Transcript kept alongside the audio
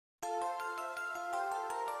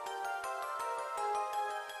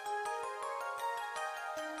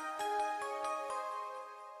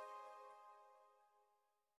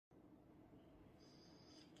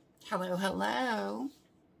Hello, hello.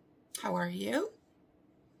 How are you?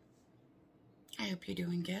 I hope you're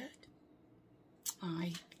doing good.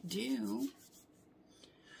 I do.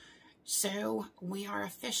 So we are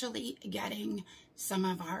officially getting some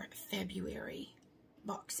of our February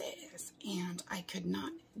boxes, and I could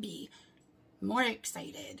not be more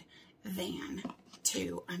excited than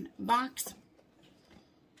to unbox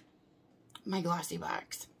my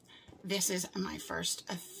Glossybox. This is my first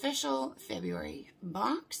official February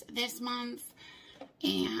box this month,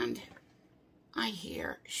 and I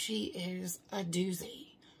hear she is a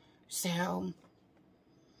doozy. So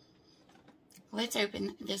let's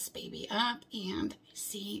open this baby up and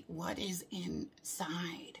see what is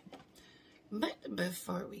inside. But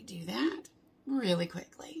before we do that, really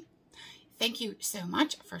quickly, thank you so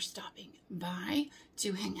much for stopping by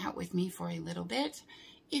to hang out with me for a little bit.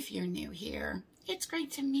 If you're new here, it's great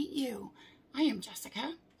to meet you. I am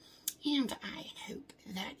Jessica, and I hope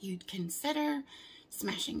that you'd consider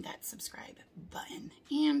smashing that subscribe button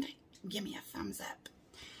and give me a thumbs up.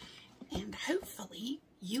 And hopefully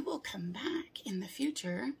you will come back in the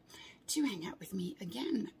future to hang out with me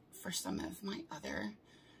again for some of my other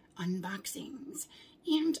unboxings,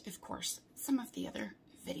 and of course some of the other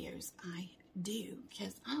videos I do,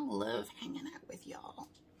 because I love hanging out with y'all.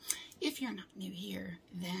 If you're not new here,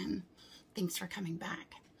 then thanks for coming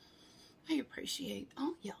back. I appreciate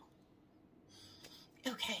all y'all.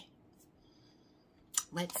 Okay,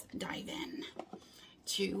 let's dive in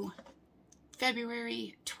to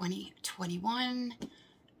February 2021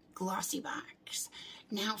 Glossybox.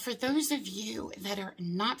 Now, for those of you that are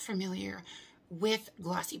not familiar with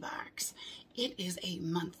Glossybox, it is a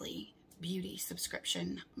monthly beauty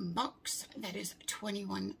subscription box that is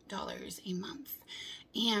 $21 a month.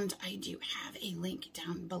 And I do have a link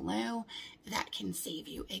down below that can save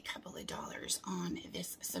you a couple of dollars on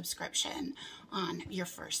this subscription on your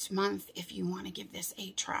first month if you want to give this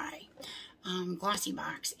a try.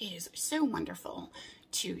 Glossybox is so wonderful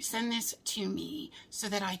to send this to me so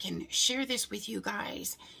that I can share this with you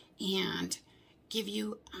guys and give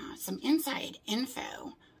you some inside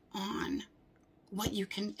info on what you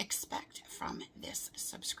can expect from this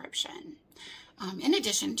subscription. In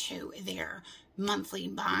addition to their monthly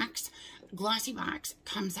box, Glossybox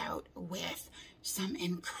comes out with some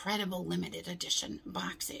incredible limited edition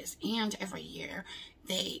boxes, and every year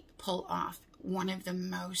they pull off one of the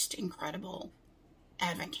most incredible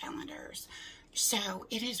advent calendars. So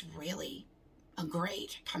it is really a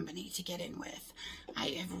great company to get in with. I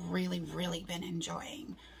have really been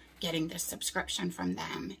enjoying getting this subscription from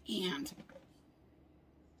them, and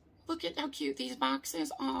look at how cute these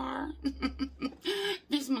boxes are.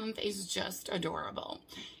 This month is just adorable.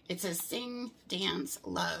 It says Sing, Dance,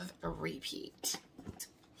 Love, Repeat.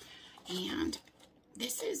 And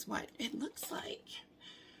this is what it looks like.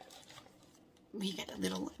 We get a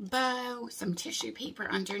little bow, some tissue paper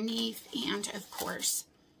underneath, and of course,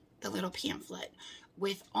 the little pamphlet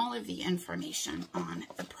with all of the information on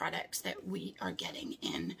the products that we are getting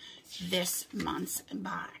in this month's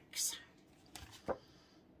box.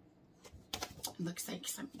 Looks like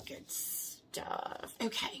some good stuff.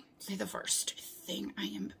 Okay, so the first thing I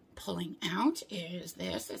am pulling out is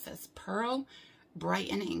this. It says Pearl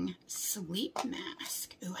Brightening Sleep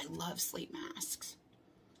Mask. Ooh, I love sleep masks.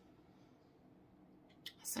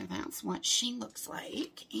 So that's what she looks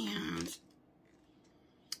like. And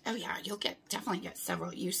oh yeah, you'll definitely get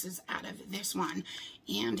several uses out of this one.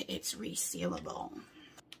 And it's resealable.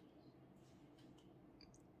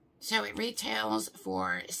 So it retails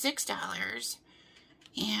for $6.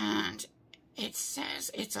 And it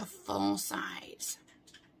says it's a full size,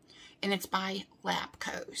 and it's by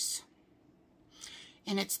Lapcos,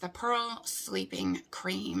 and it's the Pearl Sleeping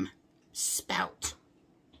Cream Spout.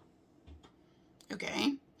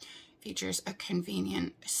 Okay, features a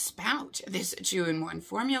convenient spout. This 2-in-1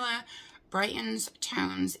 formula brightens,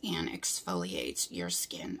 tones, and exfoliates your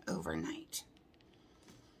skin overnight.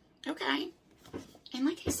 Okay, and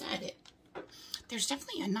like I said, there's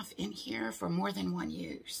definitely enough in here for more than one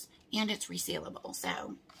use, and it's resealable.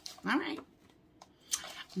 So, all right.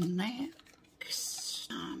 Next,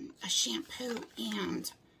 a shampoo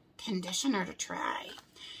and conditioner to try,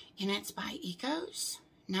 and it's by Ecos,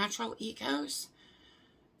 Natural Ecos,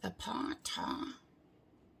 the Pata.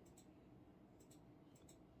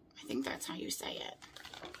 I think that's how you say it.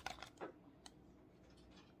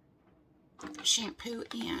 Shampoo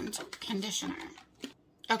and conditioner.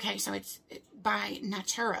 Okay, so it's by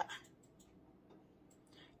Natura.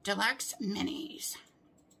 Deluxe Minis.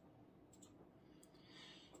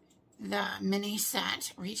 The mini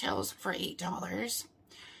set retails for $8,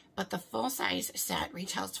 but the full-size set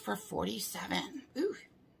retails for $47. Ooh,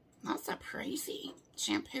 That's a pricey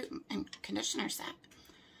shampoo and conditioner set.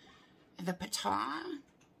 The Pata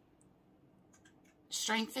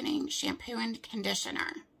Strengthening Shampoo and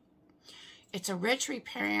Conditioner. It's a rich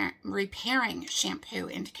repairing shampoo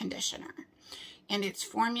and conditioner. And it's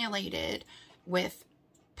formulated with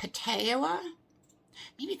pataia,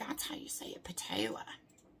 maybe that's how you say it, pataia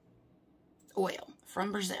oil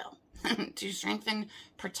from Brazil to strengthen,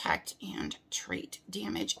 protect, and treat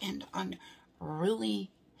damaged and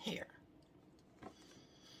unruly hair.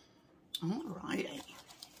 Alrighty.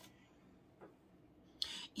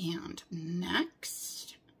 And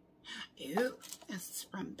next, ooh, this is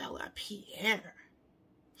from Bella Pierre.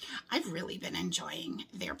 I've really been enjoying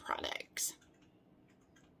their products.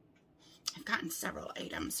 I've gotten several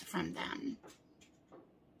items from them.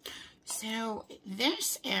 So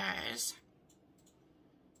this is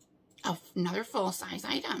another full-size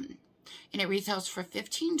item. And it retails for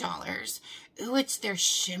 $15. Ooh, it's their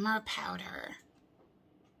shimmer powder.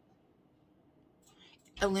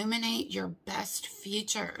 Illuminate your best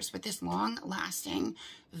features with this long-lasting,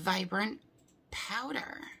 vibrant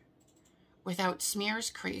powder without smears,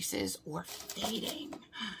 creases, or fading.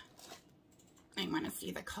 I want to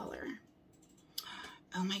see the color.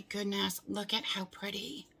 Oh my goodness, look at how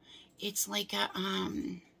pretty. It's like a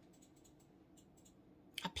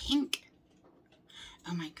pink.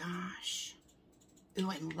 Oh my gosh.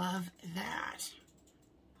 Ooh, I love that.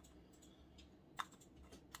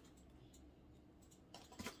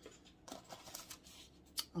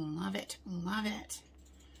 Love it, love it.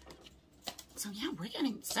 So yeah, we're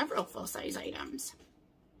getting several full-size items.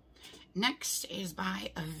 Next is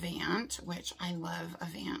by Avant, which I love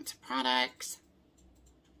Avant products.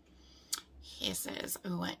 This is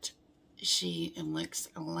what she looks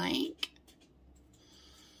like.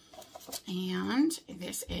 And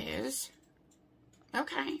this is,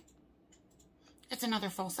 okay, it's another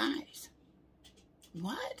full size.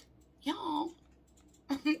 What? Y'all,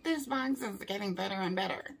 this box is getting better and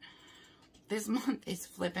better. This month is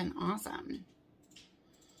flipping awesome.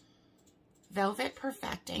 Velvet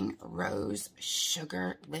Perfecting Rose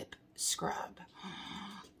Sugar Lip Scrub.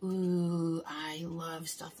 Ooh, I love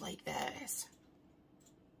stuff like this.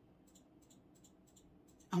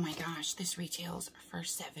 Oh my gosh, this retails for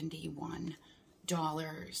 $71.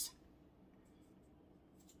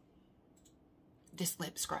 This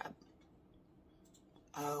lip scrub.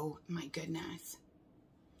 Oh my goodness.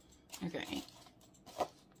 Okay.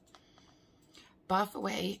 Buff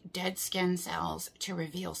away dead skin cells to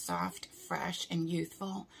reveal soft, fresh, and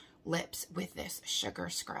youthful lips with this sugar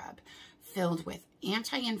scrub filled with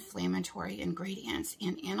anti-inflammatory ingredients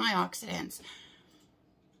and antioxidants,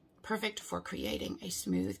 perfect for creating a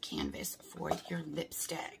smooth canvas for your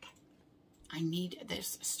lipstick. I need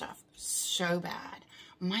this stuff so bad.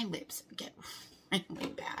 My lips get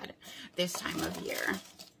really bad this time of year.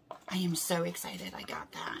 I am so excited I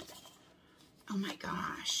got that. Oh my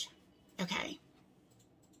gosh. Okay.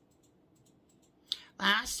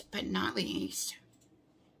 Last but not least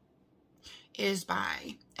is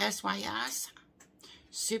by SYS,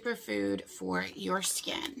 Superfood for Your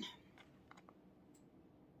Skin.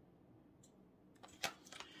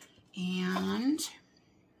 And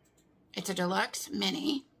it's a deluxe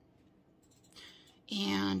mini.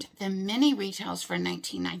 And the mini retails for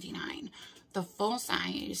 $19.99. The full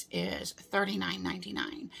size is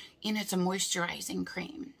 $39.99. And it's a moisturizing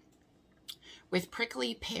cream with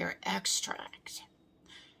prickly pear extract.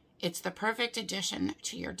 It's the perfect addition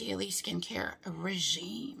to your daily skincare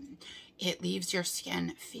regime. It leaves your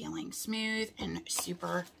skin feeling smooth and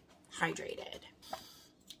super hydrated.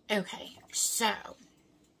 Okay, so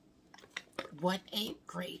what a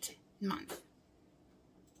great month.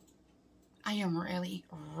 I am really,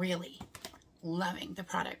 really loving the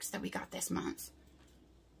products that we got this month.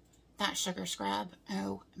 That sugar scrub,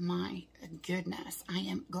 oh my goodness. I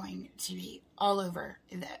am going to be all over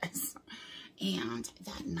this. And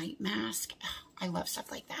that night mask, I love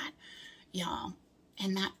stuff like that, y'all.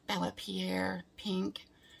 And that Bella Pierre pink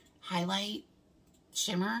highlight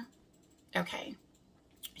shimmer. Okay,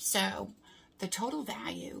 so the total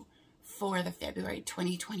value for the February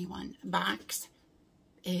 2021 box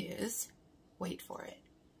is, wait for it,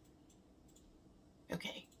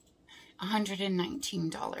 okay,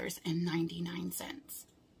 $119.99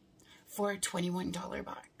 for a $21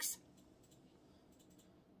 box.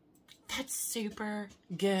 That's super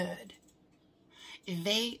good.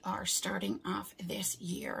 They are starting off this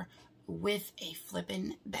year with a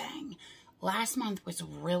flippin' bang. Last month was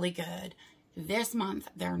really good. This month,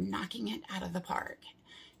 they're knocking it out of the park.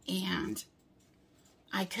 And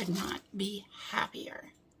I could not be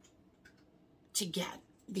happier to get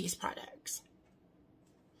these products.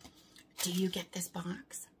 Do you get this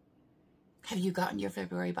box? Have you gotten your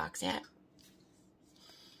February box yet?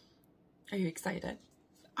 Are you excited?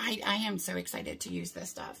 I am so excited to use this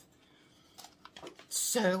stuff.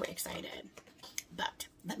 So excited. But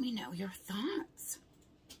let me know your thoughts.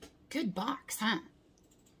 Good box, huh?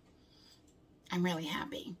 I'm really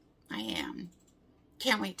happy. I am.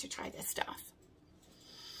 Can't wait to try this stuff.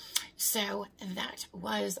 So that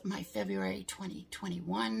was my February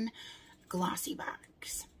 2021 Glossy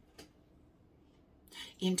box.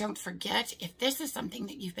 And don't forget, if this is something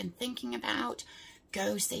that you've been thinking about,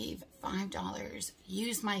 go save $5.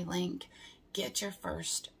 Use my link. Get your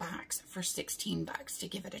first box for 16 bucks to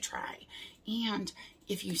give it a try. And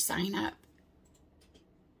if you sign up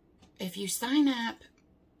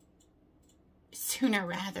sooner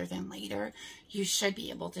rather than later, you should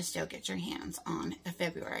be able to still get your hands on the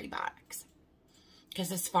February box.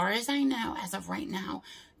 Because as far as I know, as of right now,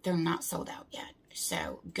 they're not sold out yet.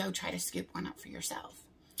 So go try to scoop one up for yourself.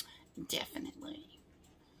 Definitely.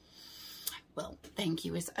 Well, thank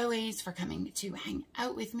you as always for coming to hang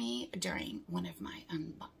out with me during one of my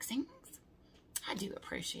unboxings. I do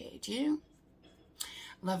appreciate you.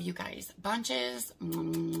 Love you guys bunches.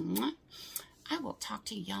 I will talk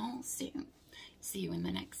to y'all soon. See you in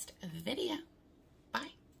the next video.